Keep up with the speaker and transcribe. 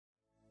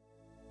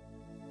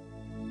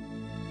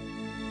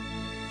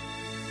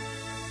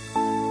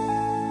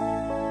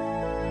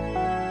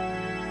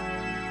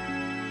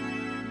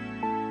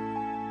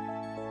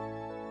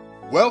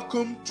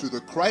Welcome to the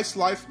Christ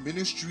Life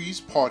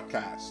Ministries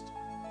podcast.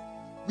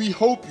 We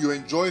hope you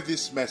enjoy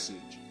this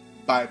message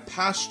by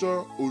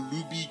Pastor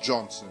Olubi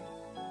Johnson.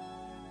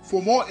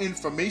 For more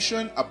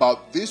information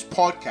about this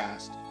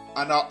podcast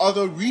and our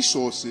other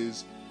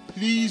resources,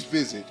 please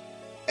visit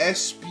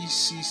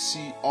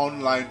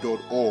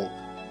spcconline.org.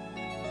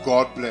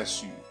 God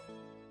bless you.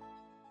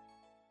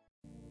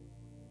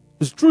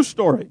 It's a true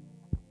story.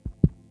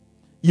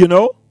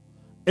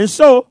 And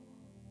so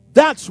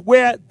that's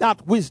where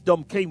that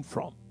wisdom came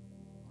from.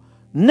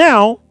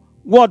 Now,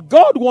 what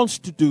God wants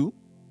to do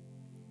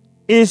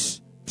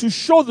is to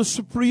show the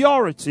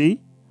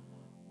superiority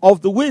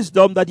of the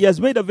wisdom that He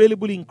has made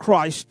available in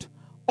Christ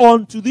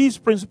onto these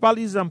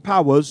principalities and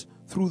powers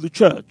through the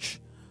church.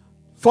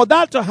 For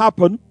that to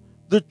happen,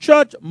 the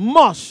church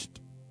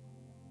must,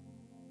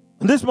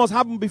 and this must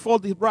happen before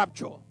the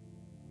rapture,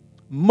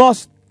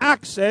 must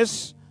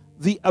access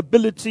the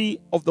ability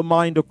of the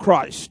mind of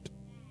Christ.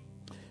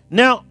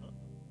 Now,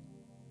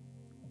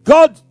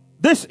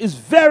 this is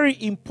very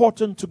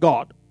important to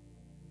God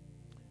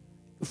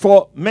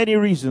for many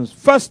reasons.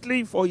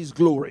 Firstly, for His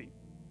glory.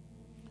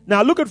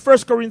 Now, look at 1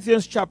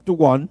 Corinthians chapter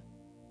 1.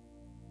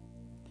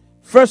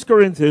 1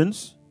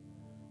 Corinthians,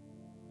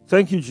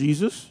 thank you,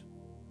 Jesus,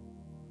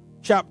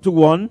 chapter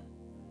 1.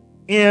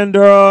 And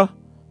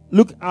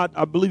look at,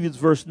 I believe it's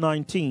verse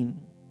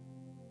 19.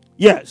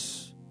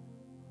 Yes.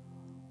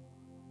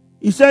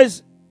 He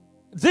says,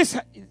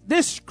 this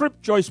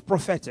scripture is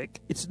prophetic.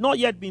 It's not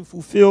yet been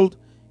fulfilled.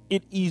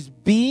 It is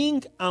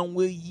being and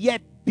will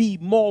yet be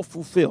more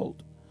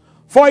fulfilled.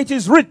 For it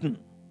is written,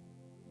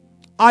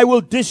 I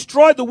will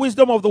destroy the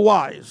wisdom of the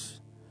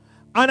wise,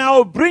 and I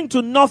will bring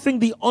to nothing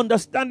the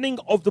understanding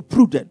of the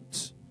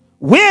prudent.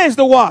 Where is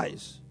the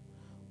wise?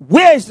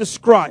 Where is the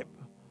scribe?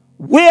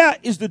 Where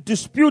is the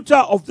disputer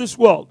of this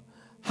world?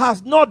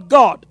 Has not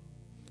God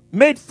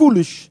made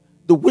foolish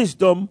the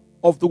wisdom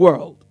of the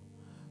world?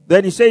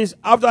 Then he says,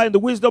 after in the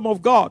wisdom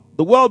of God,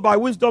 the world by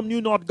wisdom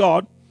knew not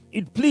God.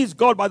 It pleased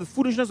God by the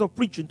foolishness of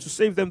preaching to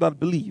save them that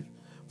believe.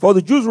 For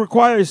the Jews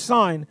require a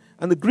sign,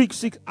 and the Greeks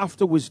seek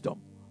after wisdom.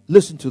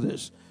 Listen to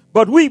this.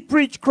 But we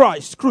preach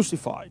Christ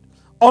crucified,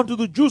 unto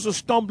the Jews a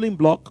stumbling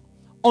block,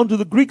 unto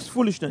the Greeks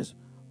foolishness,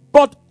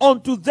 but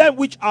unto them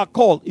which are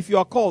called. If you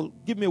are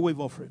called, give me a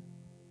wave offering.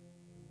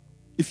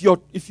 If you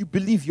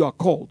believe you are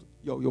called,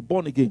 you're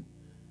born again.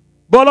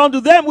 But unto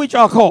them which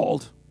are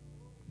called,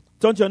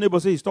 turn to your neighbor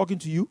and say, He's talking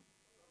to you.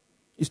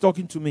 He's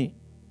talking to me.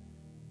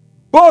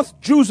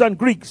 Both Jews and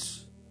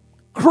Greeks,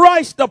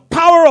 Christ the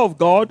power of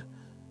God,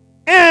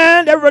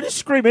 and everybody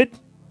scream it.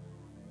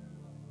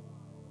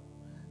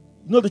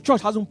 The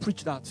church hasn't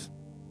preached that.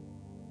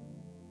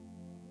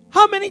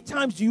 How many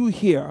times do you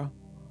hear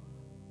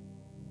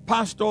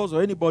pastors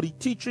or anybody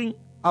teaching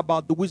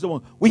about the wisdom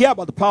of, we hear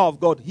about the power of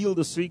God, heal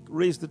the sick,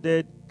 raise the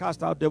dead,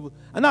 cast out devils,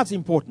 and that's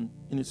important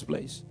in its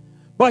place.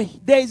 But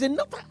there is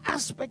another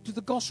aspect to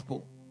the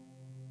gospel.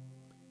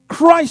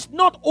 Christ,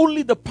 not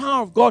only the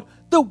power of God,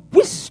 the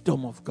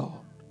wisdom of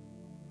God.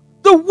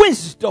 The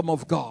wisdom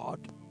of God.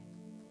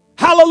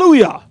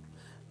 Hallelujah.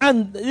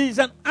 And there is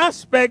an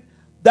aspect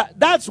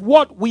that's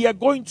what we are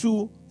going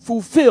to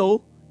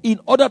fulfill in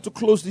order to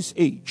close this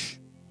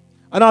age.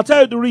 And I'll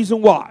tell you the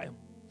reason why.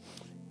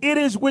 It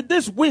is with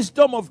this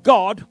wisdom of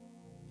God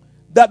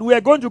that we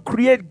are going to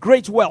create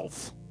great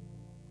wealth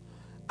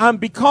and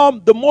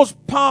become the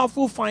most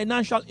powerful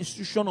financial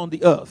institution on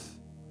the earth.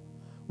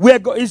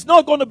 It's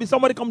not going to be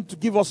somebody coming to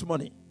give us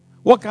money.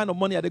 What kind of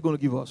money are they going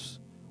to give us?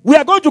 We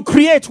are going to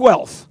create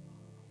wealth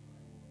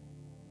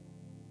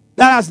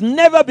that has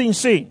never been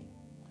seen.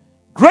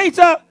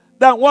 Greater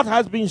than what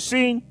has been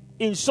seen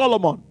in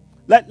Solomon.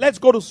 Let's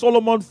go to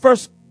Solomon,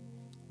 First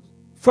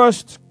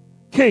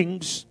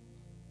Kings.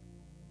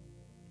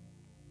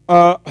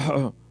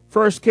 1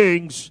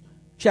 Kings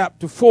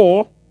chapter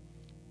 4.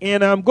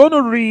 And I'm going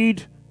to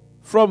read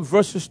from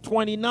verses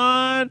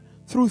 29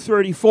 through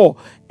 34.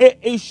 It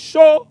is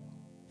so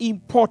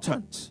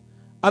important,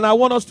 and I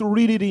want us to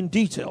read it in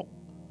detail,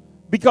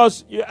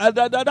 because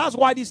that's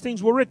why these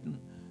things were written.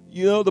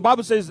 The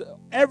Bible says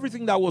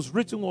everything that was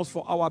written was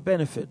for our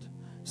benefit.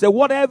 So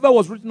whatever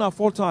was written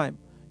aforetime,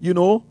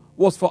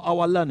 was for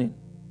our learning.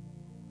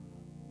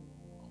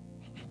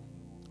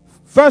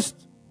 1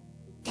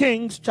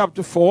 Kings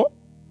chapter 4,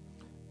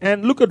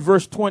 and look at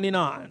verse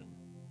 29.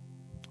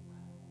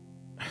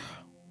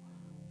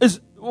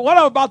 What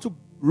I'm about to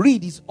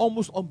read is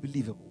almost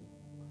unbelievable,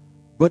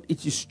 but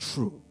it is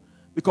true,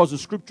 because the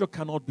scripture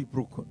cannot be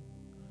broken.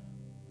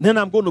 Then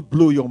I'm going to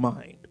blow your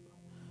mind.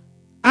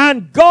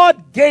 And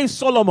God gave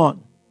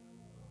Solomon.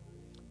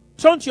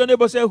 Turn to your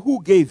neighbor and say,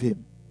 who gave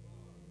him?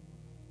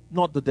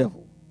 Not the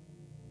devil.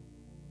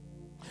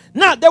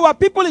 Now, there were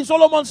people in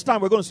Solomon's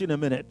time, we're going to see in a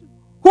minute,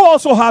 who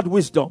also had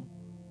wisdom,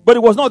 but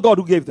it was not God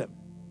who gave them.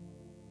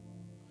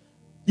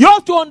 You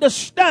have to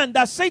understand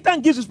that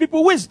Satan gives his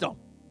people wisdom.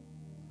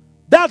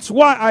 That's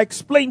why I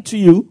explained to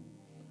you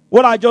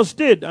what I just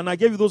did, and I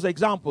gave you those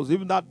examples.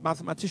 Even that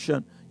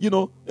mathematician, he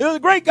was a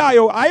great guy.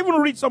 I even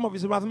read some of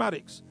his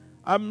mathematics.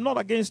 I'm not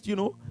against,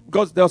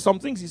 Because there are some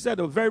things he said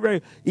that were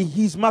very,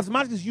 his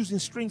mathematics is used in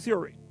string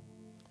theory.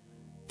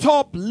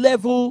 Top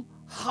level,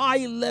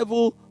 high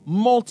level,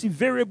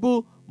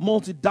 multivariable,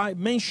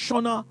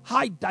 multidimensional,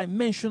 high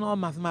dimensional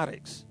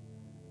mathematics.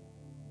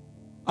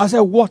 I said,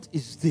 what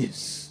is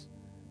this?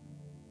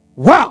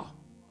 Wow.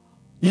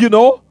 You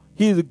know,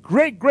 he's a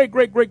great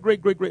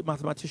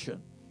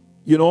mathematician.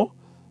 You know.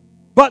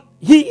 But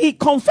he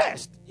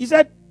confessed. He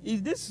said,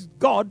 if this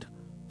God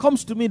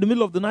comes to me in the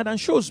middle of the night and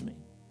shows me.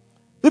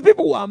 The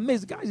people were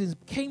amazed. The guy is in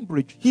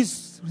Cambridge.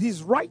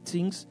 His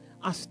writings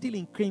are still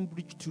in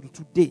Cambridge till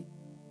today.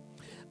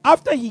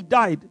 After he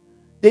died,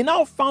 they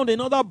now found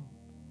another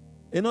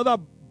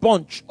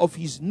bunch of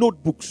his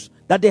notebooks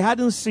that they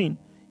hadn't seen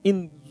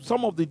in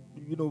some of the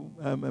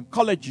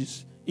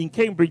colleges in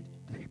Cambridge,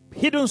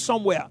 hidden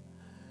somewhere.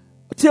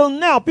 Till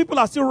now, people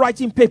are still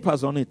writing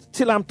papers on it.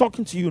 Till I'm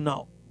talking to you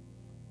now.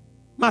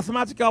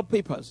 Mathematical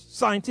papers,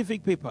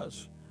 scientific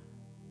papers.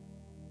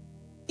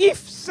 If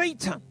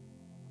Satan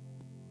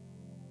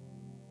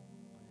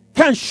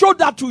can show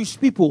that to his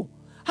people,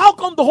 how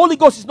come the Holy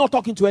Ghost is not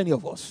talking to any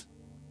of us?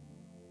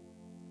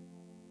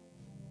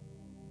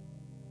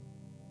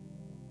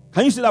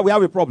 Can you see that we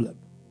have a problem?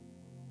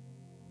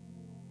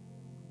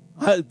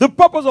 The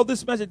purpose of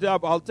this message,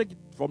 I'll take it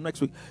from next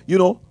week,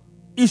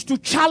 is to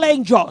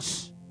challenge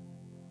us.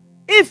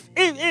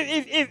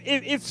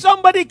 If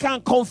somebody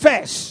can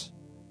confess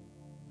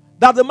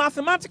that the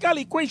mathematical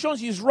equations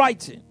he's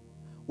writing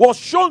was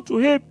shown to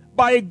him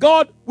by a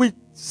God with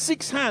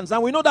 6 hands,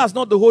 and we know that's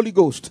not the Holy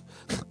Ghost.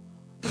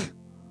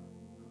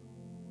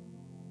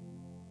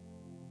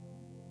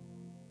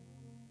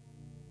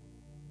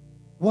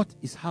 What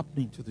is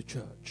happening to the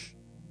church?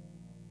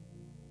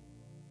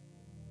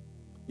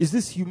 Is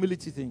this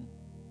humility thing?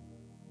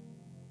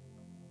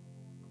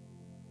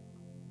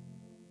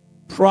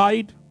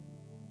 Pride,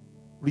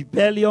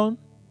 rebellion,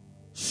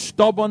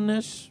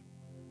 stubbornness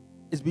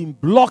has been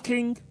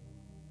blocking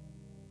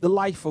the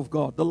life of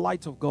God, the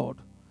light of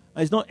God.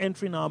 And it's not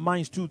entering our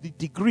minds to the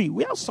degree.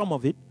 We have some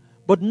of it,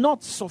 but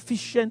not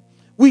sufficient.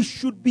 We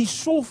should be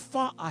so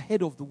far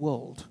ahead of the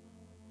world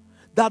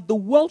that the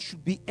world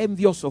should be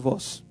envious of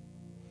us.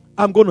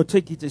 I'm going to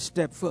take it a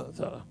step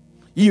further,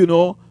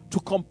 to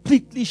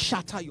completely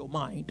shatter your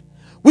mind.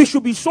 We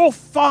should be so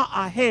far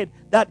ahead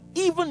that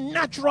even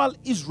natural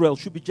Israel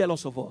should be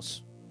jealous of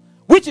us,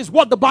 which is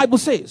what the Bible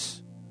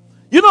says.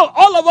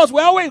 All of us,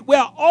 we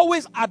are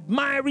always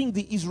admiring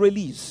the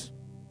Israelis.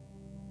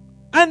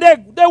 And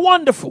they're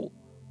wonderful.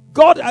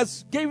 God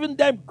has given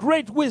them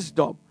great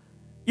wisdom.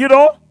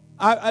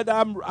 At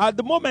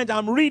the moment,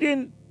 I'm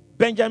reading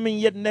Benjamin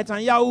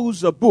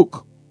Netanyahu's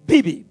book,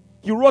 Bibi.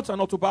 He wrote an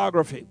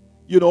autobiography.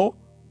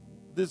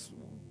 This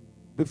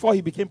before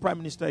he became prime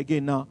minister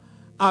again now.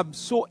 I'm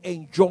so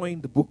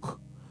enjoying the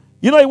book.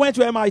 He went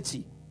to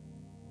MIT.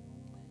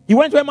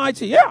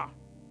 Yeah.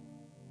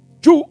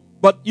 Jew,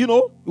 but he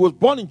was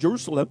born in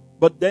Jerusalem.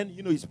 But then,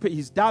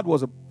 his dad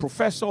was a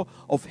professor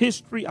of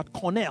history at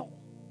Cornell.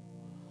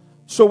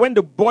 So when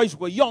the boys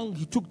were young,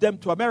 he took them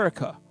to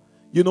America.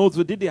 They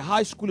did their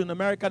high school in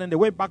America, and then they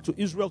went back to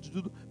Israel to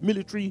do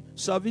military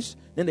service.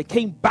 Then they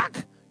came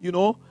back,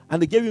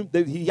 and they gave him,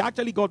 he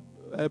actually got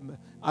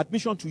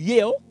admission to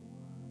Yale,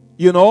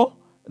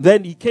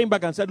 Then he came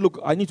back and said, look,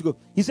 I need to go.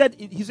 He said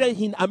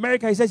in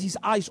America, he says his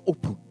eyes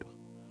opened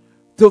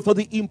for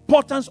the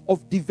importance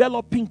of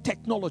developing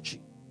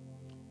technology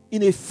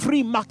in a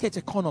free market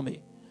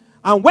economy.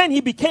 And when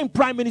he became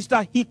prime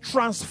minister, he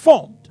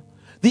transformed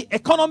the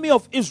economy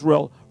of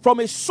Israel from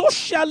a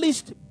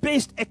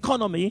socialist-based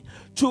economy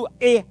to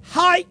a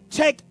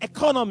high-tech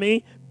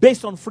economy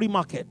based on free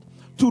market.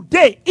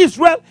 Today,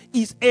 Israel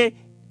is a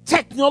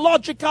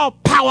technological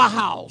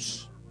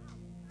powerhouse.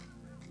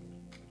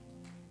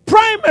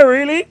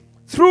 Primarily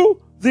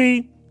through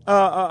the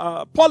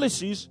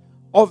policies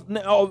of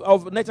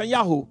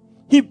Netanyahu.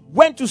 He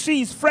went to see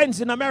his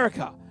friends in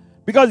America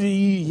because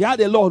he had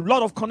a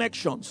lot of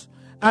connections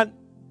and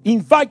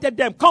invited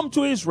them, come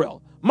to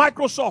Israel.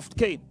 Microsoft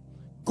came,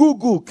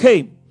 Google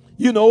came,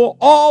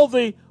 all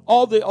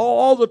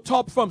the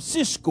top from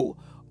Cisco,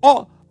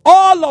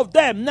 all of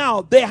them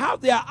now, they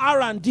have their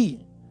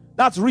R&D.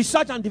 That's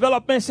research and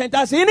development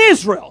centers in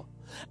Israel.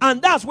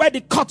 And that's where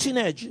the cutting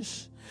edge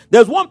is.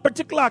 There's one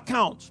particular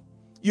account,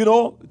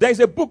 there's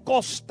a book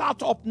called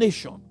Startup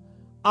Nation.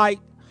 I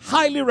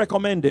highly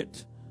recommend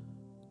it.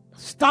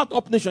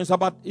 Startup Nation is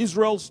about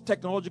Israel's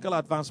technological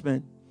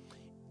advancement.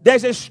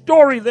 There's a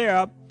story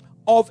there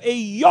of a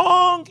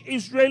young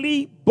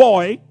Israeli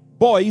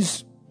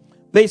boys.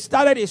 They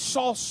started a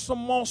small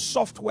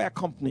software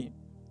company.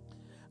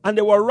 And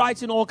they were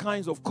writing all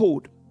kinds of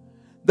code.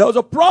 There was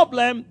a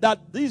problem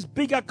that these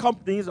bigger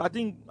companies, I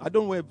don't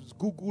know if it's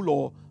Google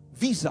or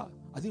Visa.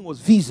 I think it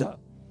was Visa.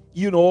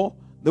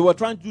 They were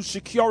trying to do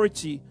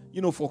security,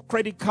 for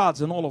credit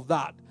cards and all of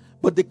that.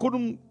 But they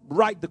couldn't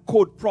write the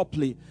code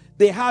properly.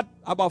 They had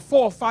about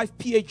 4 or 5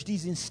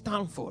 PhDs in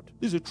Stanford.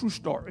 This is a true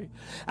story.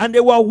 And they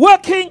were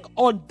working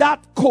on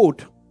that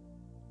code.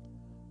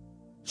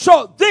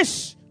 So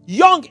this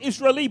young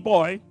Israeli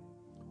boy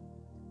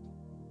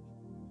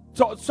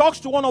talks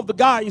to one of the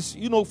guys,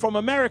 from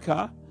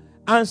America,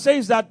 and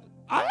says that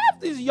I have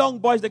these young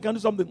boys that can do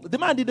something. The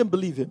man didn't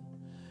believe him.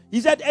 He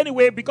said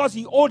anyway, because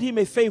he owed him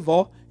a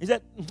favor, he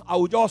said,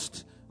 I'll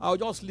just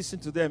listen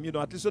to them,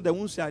 at least so they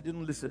won't say I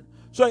didn't listen.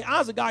 So he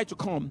asked the guy to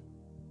come.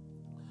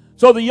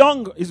 So the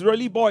young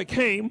Israeli boy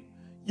came,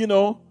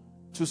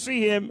 to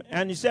see him,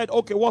 and he said,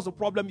 okay, what's the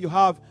problem you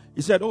have?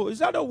 He said,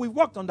 oh, we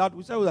worked on that.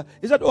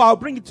 He said, I'll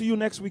bring it to you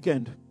next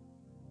weekend.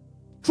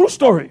 True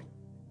story.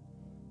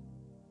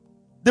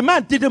 The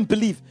man didn't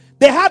believe.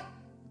 They had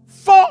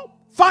 4-5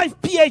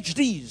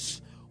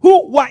 PhDs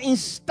who were in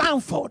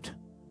Stanford,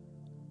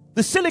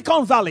 the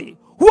Silicon Valley,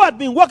 who had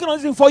been working on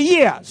this thing for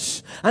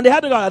years. And they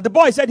had the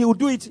boy said he would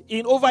do it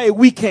in over a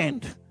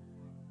weekend.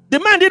 The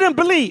man didn't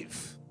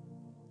believe.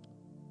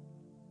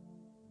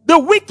 The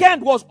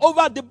weekend was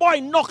over. The boy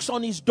knocks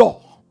on his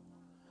door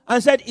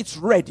and said, it's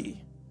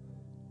ready.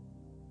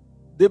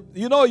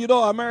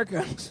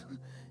 Americans.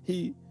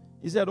 He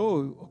said,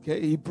 oh, okay.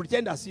 He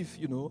pretended as if,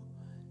 He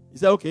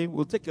said, okay,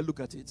 we'll take a look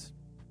at it.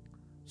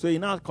 So he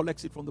now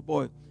collects it from the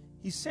boy.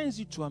 He sends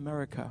it to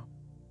America,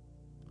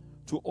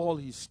 to all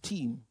his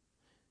team.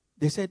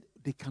 They said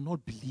they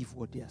cannot believe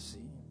what they are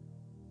seeing.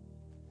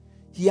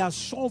 He has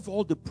solved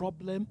all the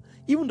problem.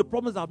 Even the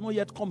problems that have not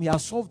yet come, he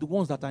has solved the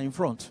ones that are in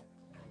front.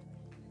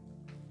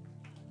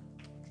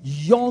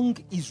 Young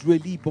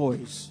Israeli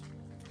boys,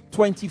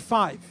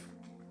 25,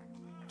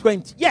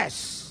 20,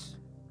 yes,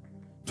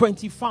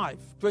 25,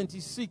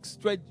 26,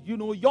 20,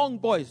 young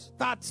boys,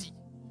 30.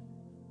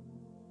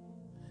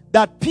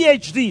 That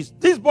PhDs,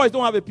 these boys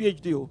don't have a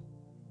PhD.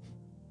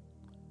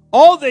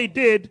 All they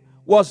did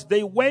was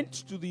they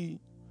went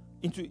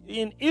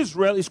in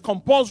Israel, it's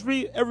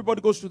compulsory, everybody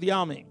goes to the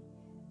army.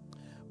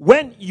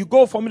 When you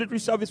go for military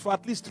service for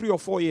at least 3 or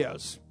 4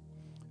 years,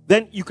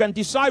 then you can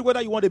decide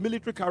whether you want a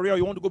military career or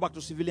you want to go back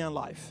to civilian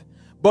life.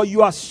 But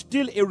you are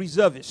still a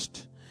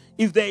reservist.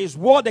 If there is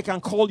war, they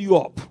can call you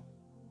up.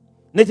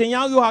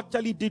 Netanyahu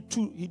actually did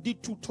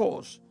two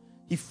tours.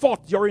 He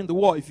fought during the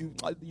war. If you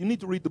need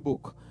to read the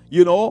book.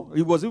 He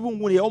was even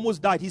when he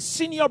almost died. His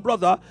senior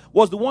brother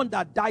was the one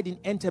that died in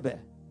Entebbe.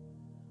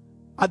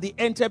 At the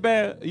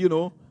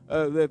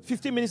Entebbe,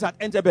 15 minutes at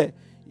Entebbe.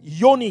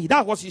 Yoni,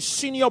 that was his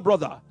senior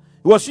brother.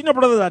 It was senior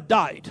brother that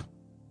died.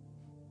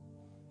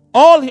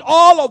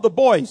 All of the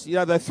boys,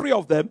 the 3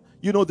 of them,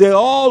 they're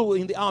all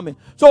in the army.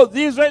 So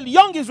the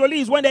young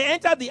Israelis, when they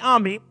entered the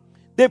army,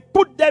 they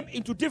put them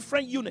into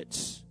different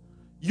units.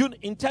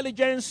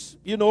 Intelligence,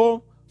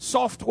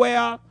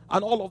 software,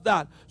 and all of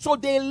that. So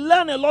they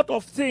learn a lot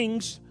of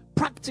things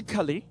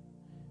practically.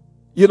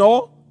 They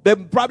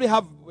probably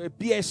have a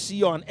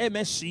BSc or an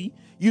MSc,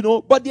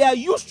 but they are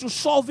used to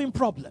solving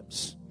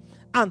problems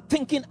and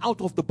thinking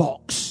out of the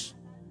box.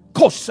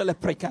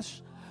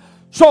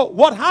 So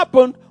what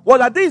happened was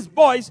that these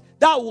boys,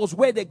 that was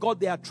where they got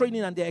their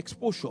training and their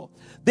exposure.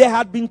 They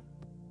had been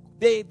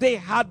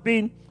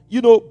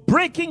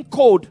breaking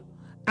code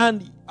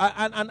and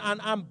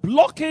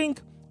blocking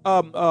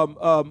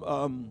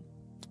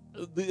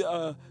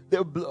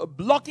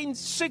blocking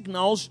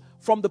signals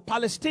from the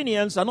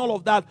Palestinians and all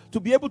of that to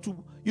be able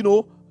to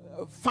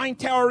find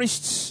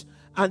terrorists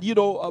and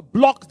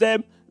block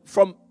them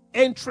from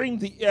entering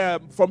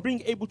from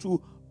being able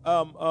to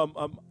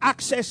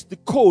access the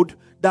code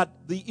that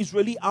the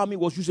Israeli army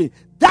was using.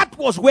 That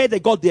was where they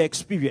got their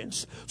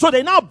experience. So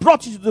they now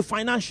brought it to the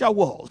financial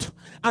world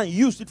and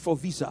used it for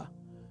visa.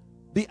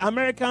 The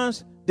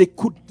Americans, they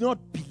could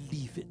not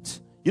believe it.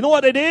 You know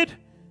what they did?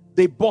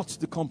 They bought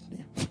the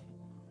company.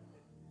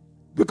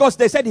 Because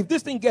they said, if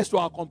this thing gets to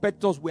our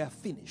competitors, we are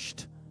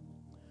finished.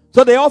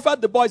 So they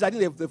offered the boys, I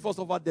think they first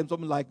offered them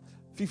something like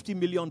 $50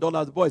 million.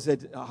 The boys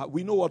said,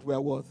 we know what we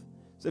are worth.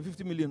 So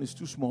 50 million is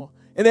too small.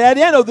 And then at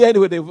the end of the day,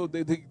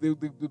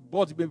 they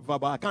bought it for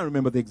about, I can't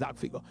remember the exact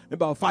figure,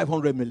 about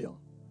 500 million.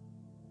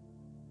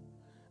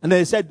 And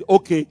they said,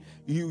 okay,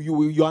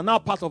 you are now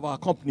part of our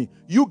company.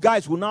 You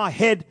guys will now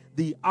head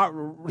the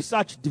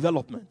research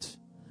development.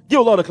 Give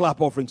a lot of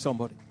clap offering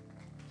somebody.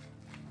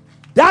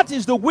 That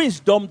is the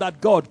wisdom that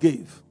God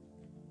gave.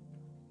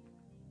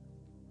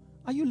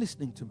 Are you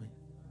listening to me?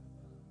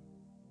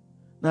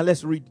 Now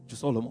let's read to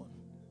Solomon.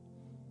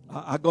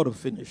 I got to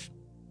finish.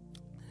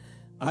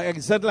 I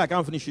certainly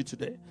can't finish it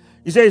today.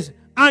 He says,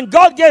 and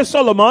God gave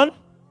Solomon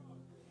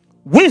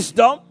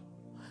wisdom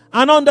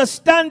and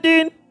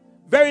understanding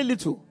very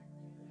little.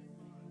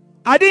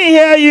 I didn't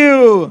hear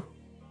you.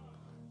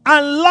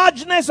 And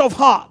largeness of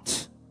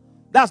heart.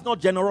 That's not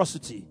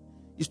generosity.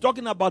 He's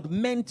talking about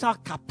mental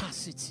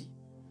capacity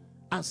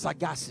and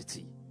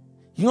sagacity.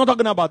 He's not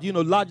talking about,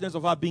 largeness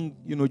of heart being,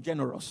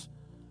 generous.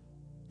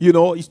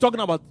 He's talking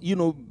about,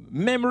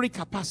 memory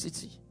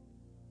capacity.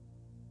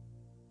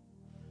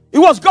 It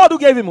was God who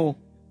gave him all.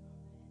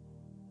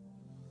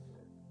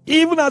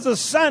 Even as the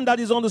sand that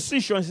is on the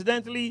seashore,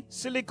 incidentally,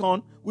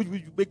 silicon, which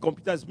we make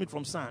computers made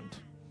from sand.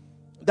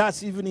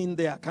 That's even in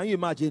there. Can you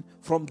imagine?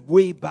 From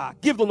way back.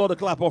 Give the Lord a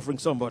clap offering,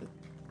 somebody.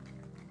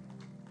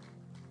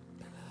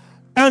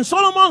 And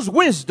Solomon's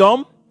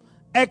wisdom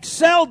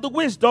excelled the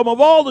wisdom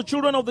of all the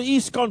children of the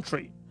east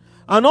country.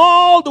 and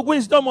all the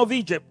wisdom of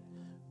Egypt,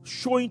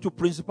 showing to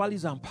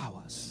principalities and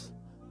powers.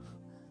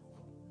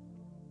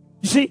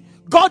 You see,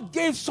 God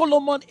gave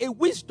Solomon a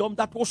wisdom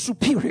that was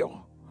superior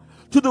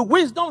to the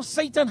wisdom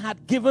Satan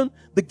had given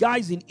the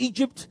guys in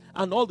Egypt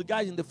and all the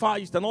guys in the Far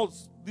East and all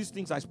these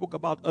things I spoke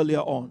about earlier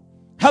on.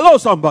 Hello,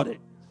 somebody.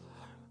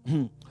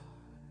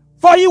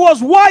 For he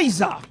was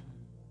wiser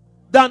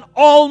than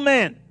all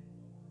men.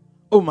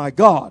 Oh my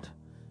God.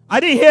 I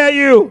didn't hear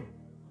you.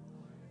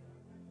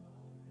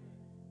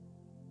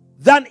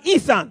 Than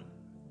Ethan,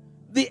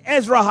 the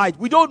Ezrahite.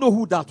 We don't know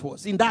who that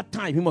was. In that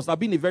time, he must have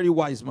been a very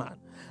wise man.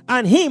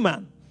 And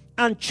Heman,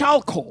 and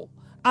Chalcol,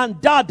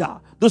 and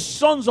Dada, the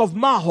sons of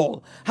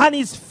Mahol. And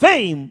his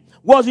fame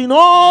was in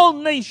all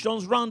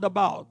nations round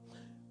about.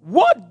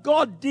 What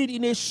God did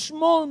in a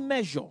small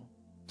measure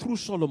through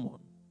Solomon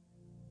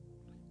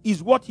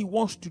is what he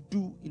wants to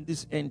do in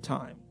this end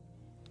time.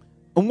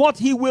 And what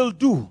he will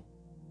do.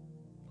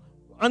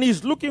 And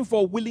he's looking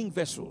for willing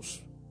vessels.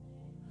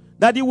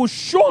 That he will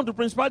show the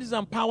principalities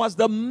and powers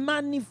the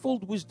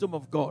manifold wisdom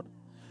of God.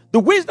 The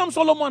wisdom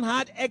Solomon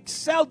had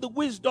excelled the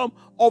wisdom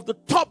of the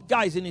top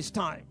guys in his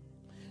time.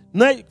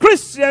 Now,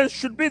 Christians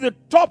should be the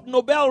top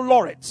Nobel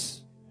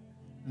laureates.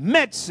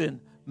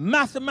 Medicine,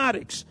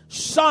 mathematics,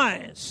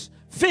 science,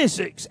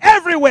 physics,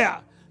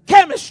 everywhere.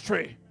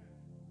 Chemistry.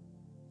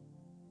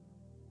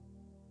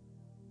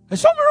 There's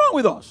something wrong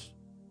with us.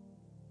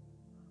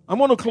 I'm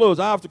going to close.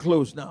 I have to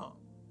close now.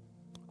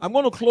 I'm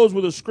going to close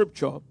with a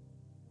scripture.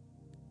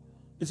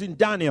 It's in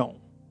Daniel.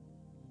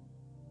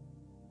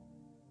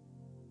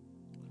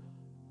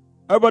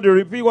 Everybody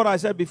repeat what I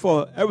said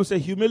before. Everybody say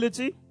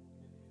humility,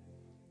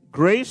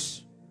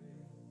 grace,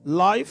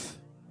 life,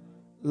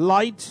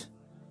 light,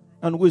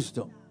 and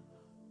wisdom.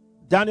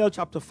 Daniel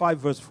chapter 5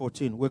 verse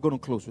 14. We're going to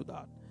close with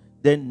that.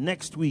 Then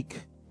next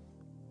week,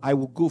 I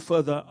will go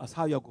further as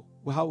how we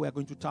are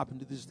going to tap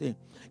into this thing.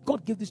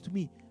 God gave this to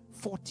me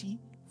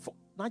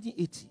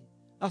 1980.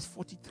 That's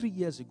 43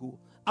 years ago.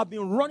 I've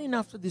been running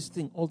after this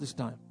thing all this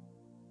time.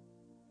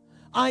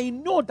 I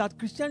know that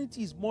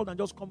Christianity is more than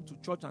just come to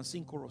church and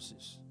sing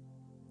choruses.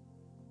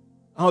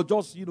 I'll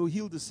just,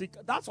 heal the sick.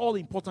 That's all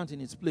important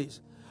in its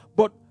place.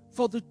 But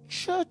for the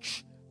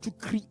church to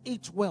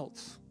create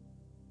wealth,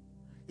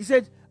 he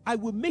said, I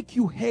will make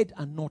you head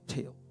and not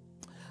tail.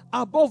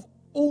 Above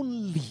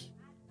only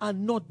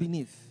and not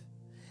beneath.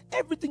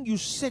 Everything you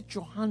set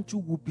your hand to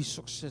will be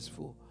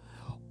successful.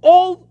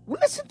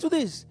 Listen to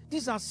this.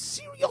 These are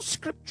serious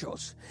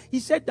scriptures. He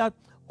said that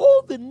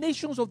all the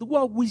nations of the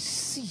world will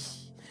see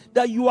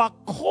that you are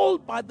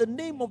called by the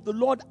name of the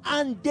Lord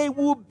and they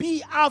will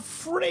be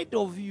afraid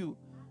of you.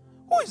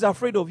 Who is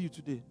afraid of you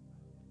today?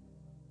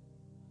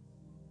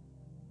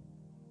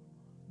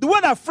 The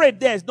word afraid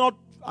there is not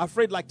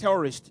afraid like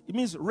terrorist. It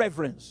means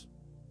reverence.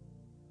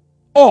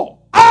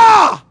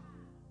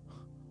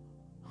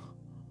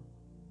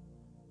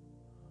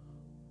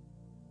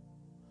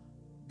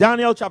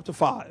 Daniel chapter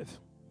 5.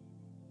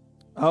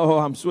 Oh,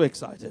 I'm so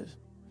excited.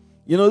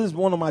 This is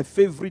one of my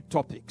favorite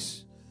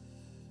topics.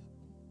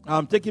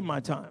 I'm taking my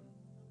time.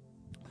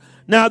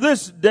 Now,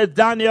 the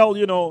Daniel,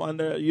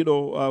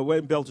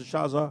 when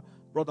Belteshazzar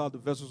brought out the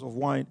vessels of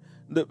wine.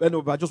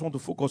 Anyway, I just want to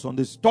focus on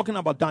this. Talking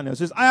about Daniel, it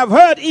says, I have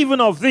heard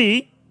even of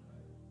thee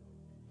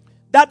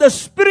that the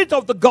spirit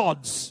of the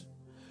gods.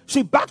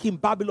 See, back in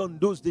Babylon in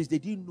those days, they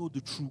didn't know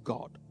the true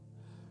God.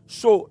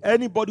 So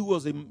anybody who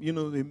was, they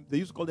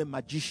used to call them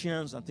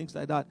magicians and things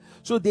like that.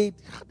 So they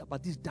heard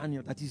about this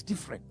Daniel that is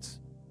different.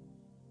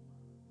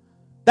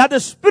 That the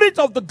spirit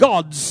of the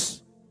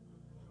gods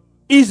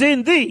is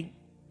in thee.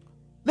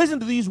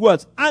 Listen to these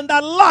words. And the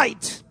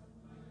light.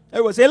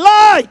 Everyone say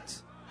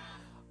light.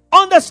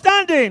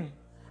 Understanding.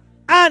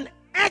 And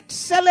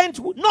excellent,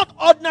 not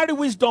ordinary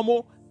wisdom,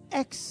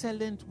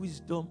 excellent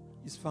wisdom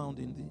is found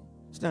in thee.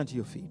 Stand to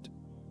your feet.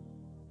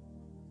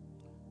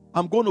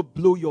 I'm going to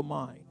blow your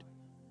mind.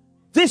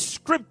 This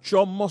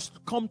scripture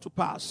must come to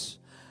pass.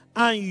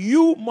 And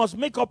you must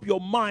make up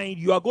your mind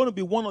you are going to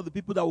be one of the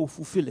people that will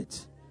fulfill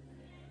it.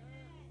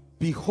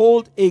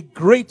 Behold, a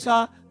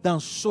greater than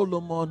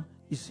Solomon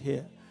is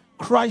here.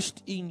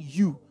 Christ in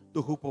you,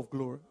 the hope of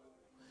glory.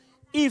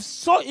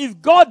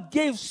 If God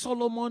gave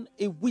Solomon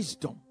a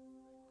wisdom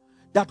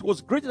that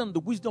was greater than the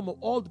wisdom of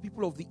all the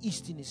people of the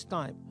East in his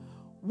time,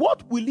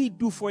 what will he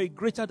do for a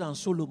greater than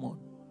Solomon?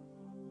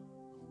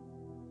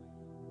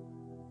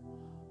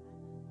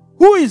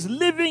 Who is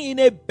living in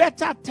a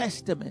better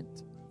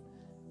testament,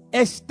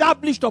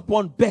 established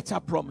upon better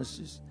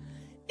promises.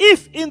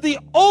 If in the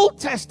Old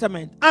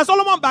Testament, and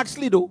Solomon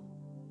backslid,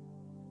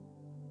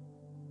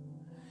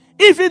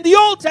 if in the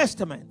Old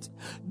Testament,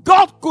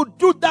 God could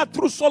do that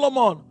through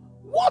Solomon,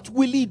 what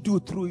will he do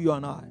through you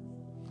and I?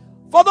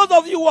 For those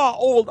of you who are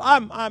old,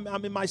 I'm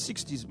in my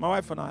 60s, my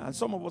wife and I, and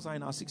some of us are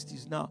in our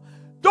 60s now.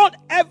 Don't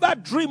ever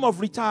dream of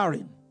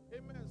retiring.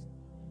 Amen.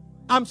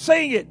 I'm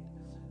saying it.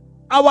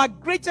 Our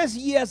greatest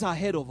years are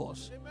ahead of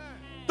us. Amen.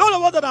 Those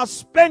of us that have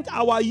spent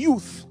our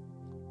youth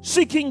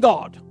seeking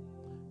God,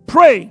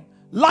 praying,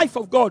 life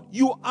of God,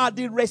 you are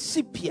the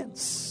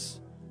recipients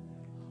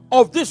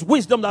of this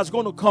wisdom that's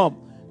going to come.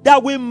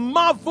 that will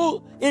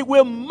marvel, it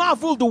will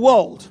marvel the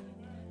world.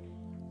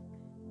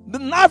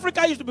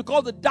 Africa used to be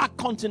called the dark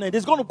continent.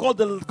 It's going to be called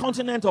the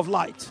continent of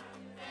light.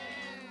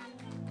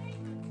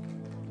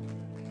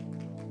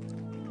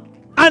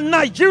 And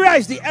Nigeria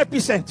is the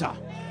epicenter.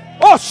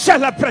 Oh,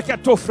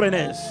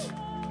 Shalaprekatofrenes.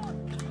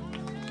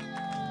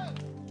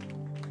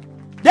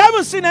 They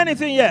haven't seen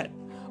anything yet.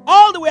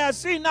 All that we are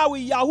seeing now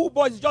with Yahoo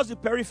Boys is just the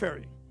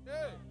periphery.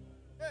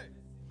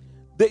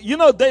 They,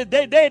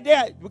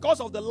 because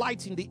of the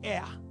light in the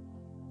air,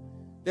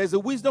 there's a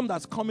wisdom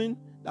that's coming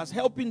that's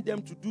helping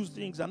them to do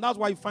things. And that's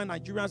why you find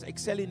Nigerians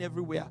excelling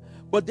everywhere.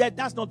 But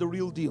that's not the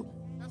real deal.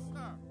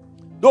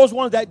 Those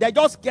ones, they're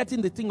just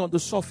getting the thing on the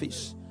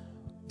surface.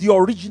 The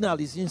original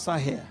is inside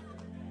here.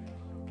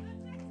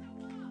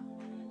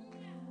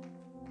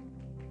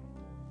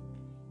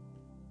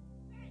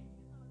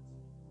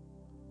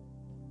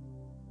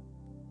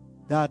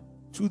 That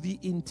to the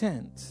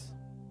intent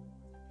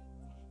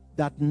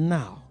that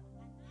now,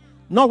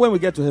 not when we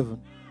get to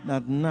heaven,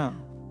 that now,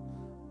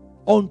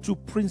 unto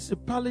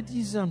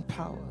principalities and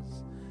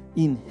powers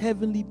in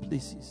heavenly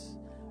places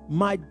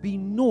might be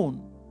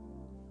known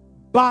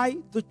by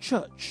the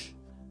church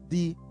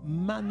the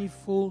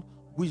manifold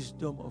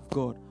wisdom of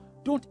God.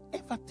 Don't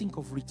ever think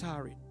of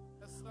retiring.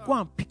 Go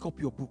and pick up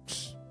your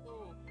books.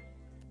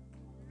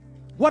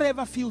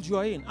 Whatever field you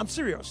are in, I'm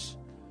serious.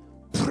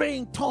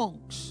 Praying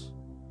tongues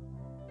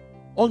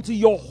until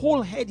your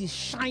whole head is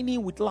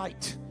shining with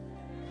light.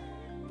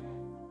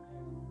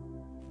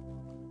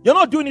 You're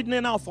not doing it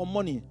now for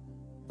money.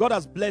 God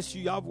has blessed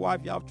you. You have a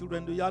wife, you have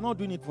children. You are not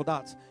doing it for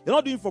that. You're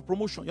not doing it for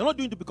promotion. You're not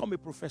doing it to become a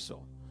professor.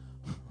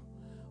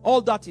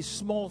 All that is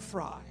small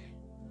fry.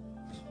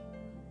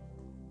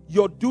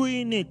 You're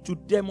doing it to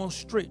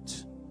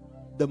demonstrate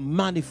the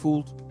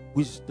manifold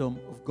wisdom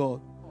of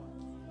God.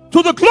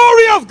 To the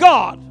glory of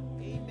God.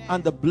 Amen.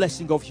 And the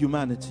blessing of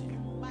humanity.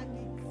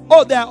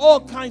 Oh, there are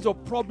all kinds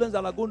of problems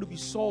that are going to be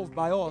solved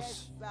by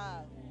us.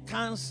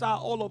 Cancer,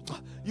 all of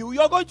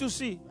you're going to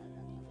see.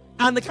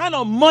 And the kind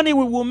of money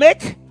we will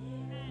make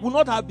will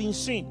not have been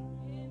seen.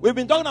 We've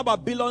been talking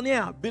about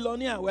billionaire.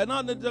 We're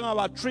not talking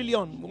about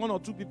trillion, one or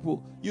two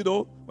people.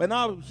 We're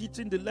now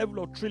hitting the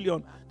level of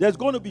trillion. There's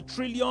going to be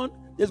trillion.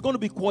 There's going to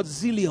be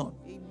quadrillion.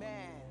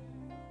 Amen.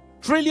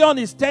 Trillion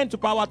is 10 to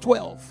power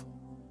 12.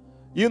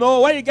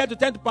 When you get to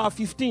 10 to power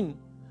 15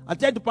 and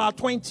 10 to power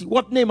 20,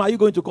 what name are you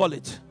going to call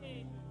it?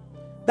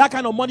 That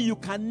kind of money, you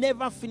can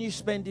never finish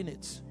spending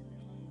it.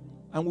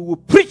 And we will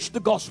preach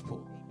the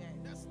gospel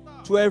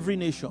to every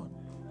nation.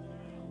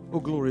 Oh,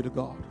 glory to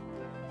God.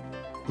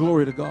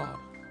 Glory to God.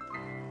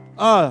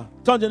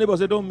 Turn to your neighbor and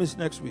say, don't miss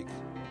next week.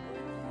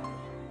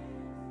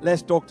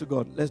 Let's talk to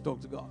God. Let's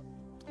talk to God.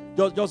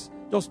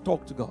 Just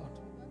talk to God.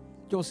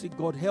 Just say,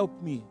 God,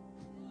 help me.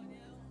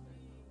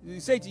 You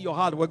say it in your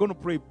heart. We're going to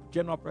pray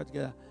general prayer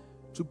together.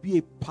 To be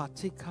a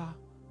partaker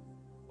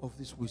of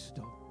this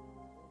wisdom.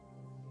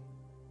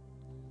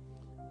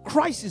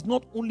 Christ is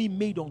not only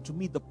made unto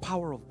me the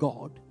power of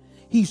God,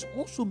 He's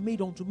also made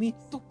unto me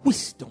the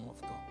wisdom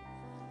of God.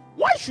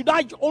 Why should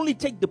I only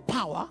take the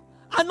power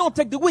and not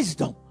take the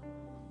wisdom?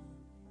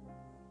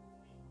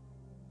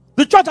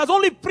 The church has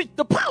only preached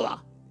the power.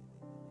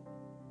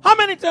 How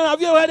many times have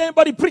you heard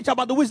anybody preach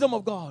about the wisdom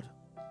of God?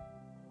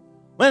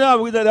 When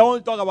they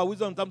only talk about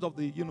wisdom in terms of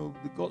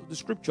the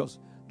scriptures.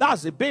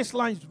 That's a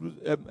baseline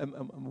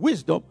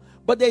wisdom,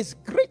 but there's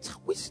greater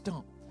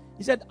wisdom.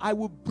 He said, I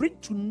will bring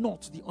to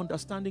naught the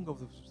understanding of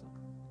the wisdom.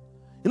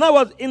 In other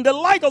words, in the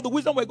light of the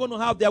wisdom we're going to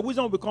have, their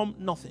wisdom will become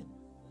nothing.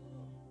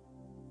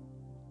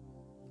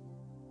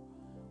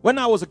 When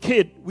I was a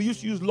kid, we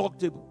used to use log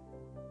table.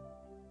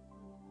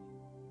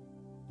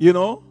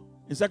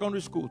 In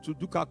secondary school to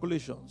do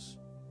calculations.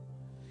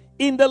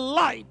 In the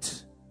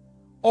light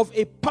of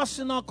a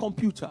personal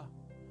computer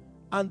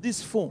and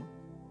this phone,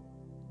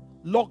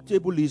 log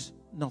table is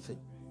nothing.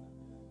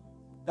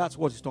 That's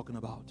what he's talking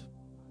about.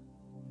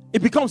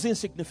 It becomes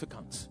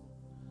insignificant.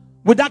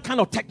 With that kind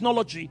of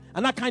technology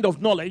and that kind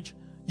of knowledge,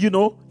 I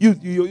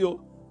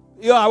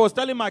was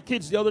telling my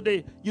kids the other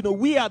day,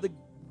 we are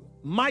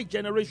my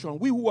generation,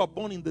 we who were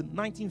born in the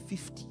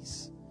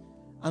 1950s,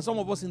 and some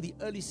of us in the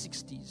early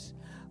 60s,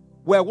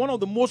 were one of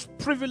the most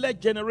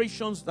privileged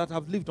generations that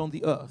have lived on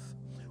the earth.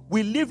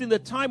 We lived in the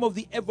time of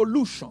the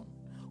evolution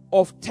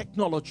of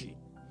technology.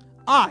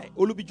 I,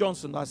 Olubi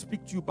Johnson, I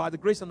speak to you by the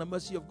grace and the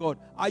mercy of God.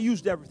 I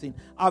used everything.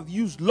 I've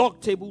used log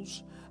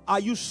tables. I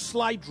used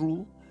slide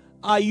rule.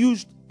 I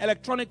used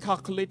electronic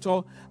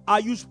calculator. I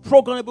used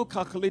programmable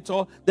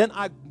calculator. Then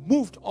I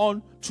moved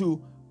on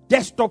to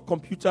desktop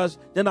computers.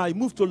 Then I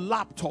moved to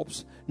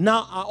laptops.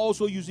 Now I'm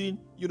also using,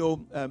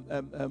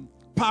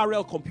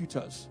 parallel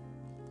computers.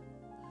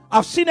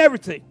 I've seen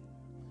everything.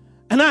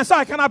 And so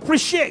I can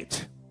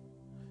appreciate.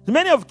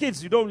 Many of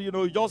kids,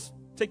 you just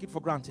take it for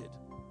granted.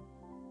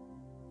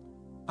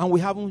 And we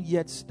haven't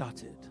yet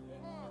started.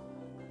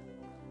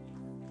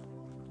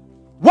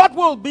 What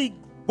will be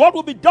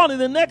done in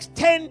the next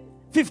 10,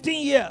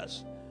 15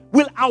 years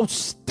will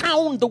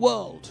astound the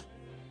world.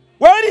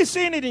 We're already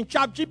seeing it in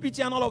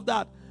ChatGPT and all of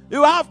that.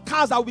 You have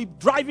cars that will be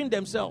driving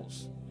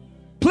themselves.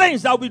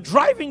 Planes that will be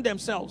driving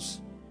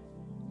themselves.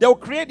 They will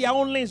create their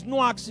own lanes,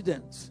 no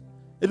accidents.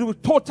 It will be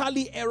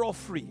totally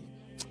error-free.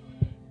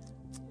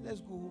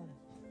 Let's go home.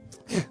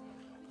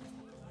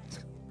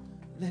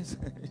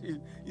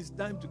 It's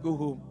time to go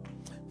home.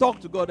 Talk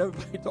to God,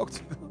 everybody. Talk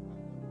to God.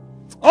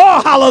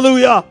 Oh,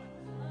 hallelujah.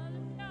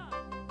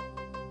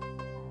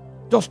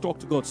 Just talk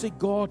to God. Say,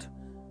 God.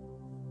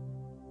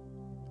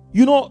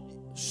 You know,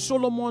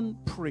 Solomon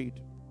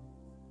prayed.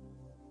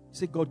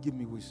 Say, God, give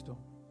me wisdom.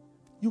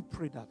 You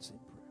pray that same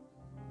prayer.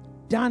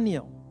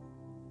 Daniel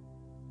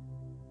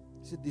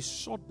said they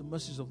sought the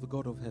mercies of the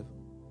God of heaven,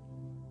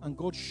 and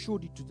God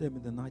showed it to them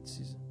in the night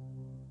season.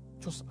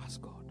 Just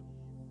ask God.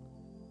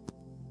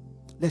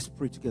 Let's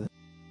pray together.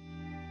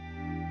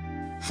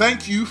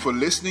 Thank you for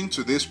listening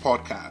to this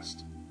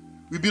podcast.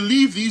 We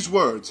believe these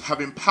words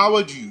have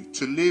empowered you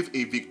to live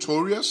a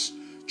victorious,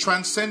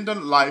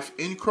 transcendent life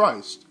in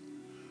Christ.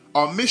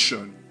 Our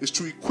mission is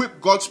to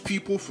equip God's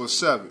people for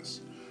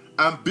service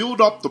and build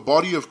up the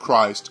body of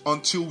Christ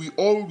until we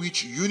all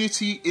reach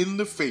unity in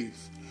the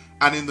faith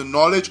and in the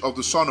knowledge of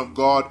the Son of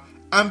God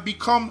and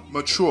become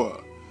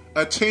mature,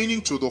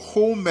 attaining to the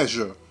whole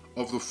measure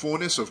of the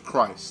fullness of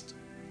Christ.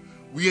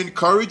 We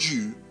encourage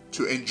you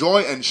to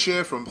enjoy and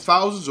share from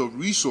thousands of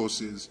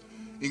resources,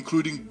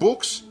 including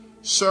books,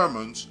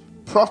 sermons,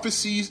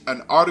 prophecies,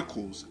 and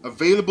articles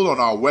available on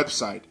our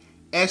website,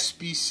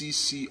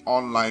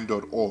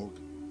 spcconline.org.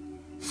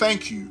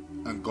 Thank you,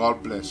 and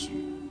God bless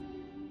you.